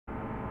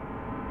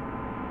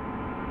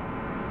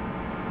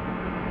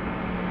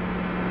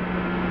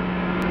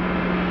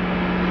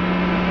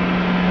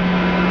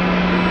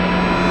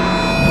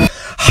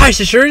Hi,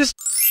 sisters!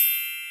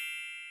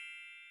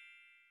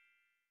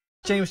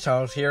 James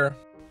Charles here.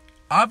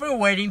 I've been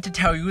waiting to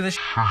tell you this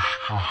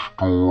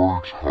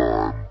Story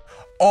time.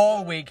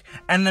 all week,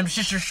 and I'm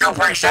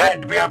super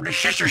excited to be able to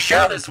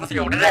share this with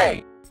you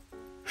today.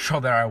 So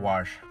there I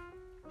was,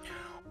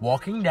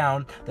 walking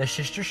down the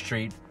sister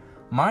street,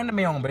 minding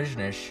my own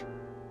business,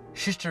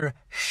 sister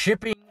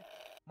shipping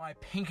my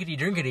pinkety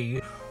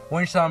drinkety,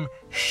 when some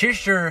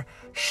sister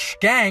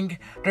skank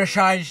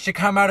decides to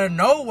come out of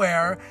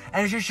nowhere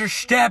and sister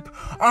step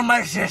on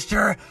my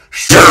sister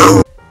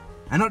shoe.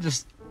 And not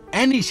just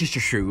any sister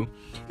shoe,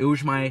 it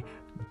was my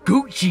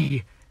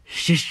Gucci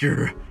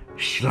sister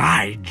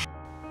slides.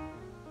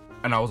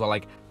 And I was all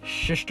like,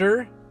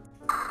 sister,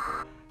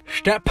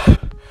 step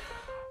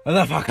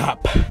the fuck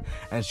up.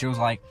 And she was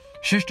like,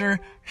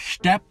 sister,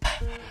 step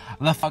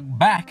the fuck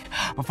back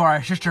before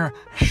I sister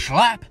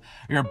slap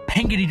your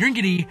pinkety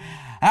drinkety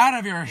out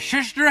of your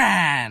sister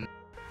hand.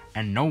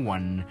 And no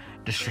one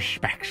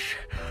disrespects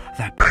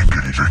that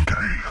pinkety drinkety.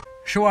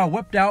 So I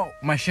whipped out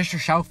my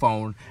sister's cell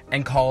phone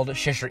and called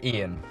Sister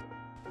Ian.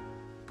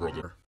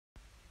 Brother.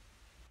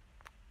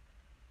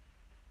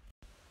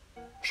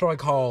 So I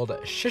called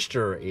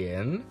Sister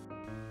Ian,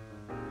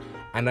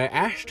 and I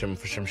asked him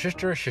for some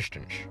sister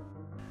assistance.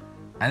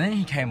 And then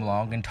he came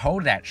along and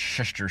told that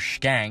sister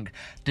skank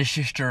to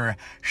sister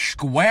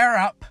square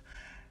up.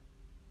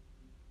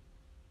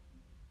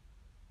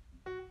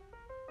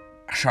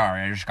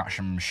 Sorry, I just got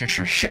some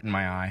sister shit in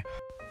my eye.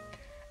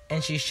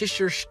 And she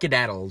sister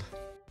skedaddled.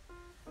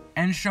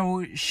 And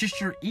so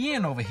Sister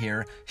Ian over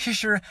here,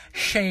 sister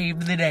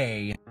saved the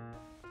day.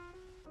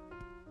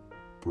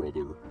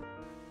 Brother.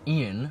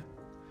 Ian,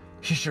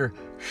 sister,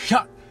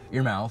 shut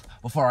your mouth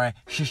before I,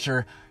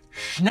 sister,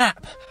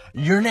 snap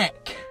your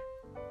neck.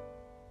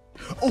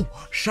 Oh,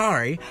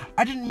 sorry,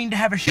 I didn't mean to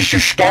have a sister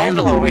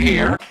scandal over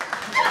here.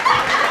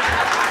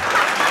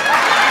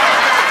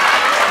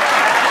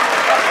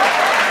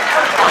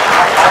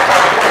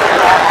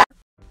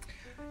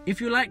 If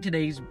you like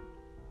today's...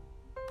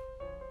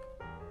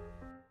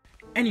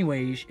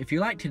 Anyways, if you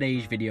like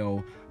today's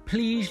video,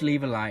 please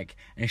leave a like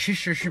and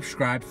sister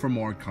subscribe for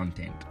more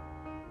content.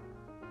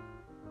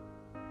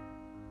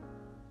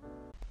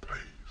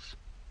 Please.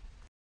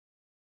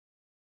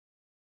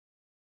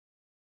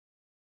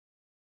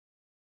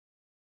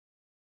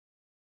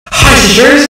 Hi, sisters!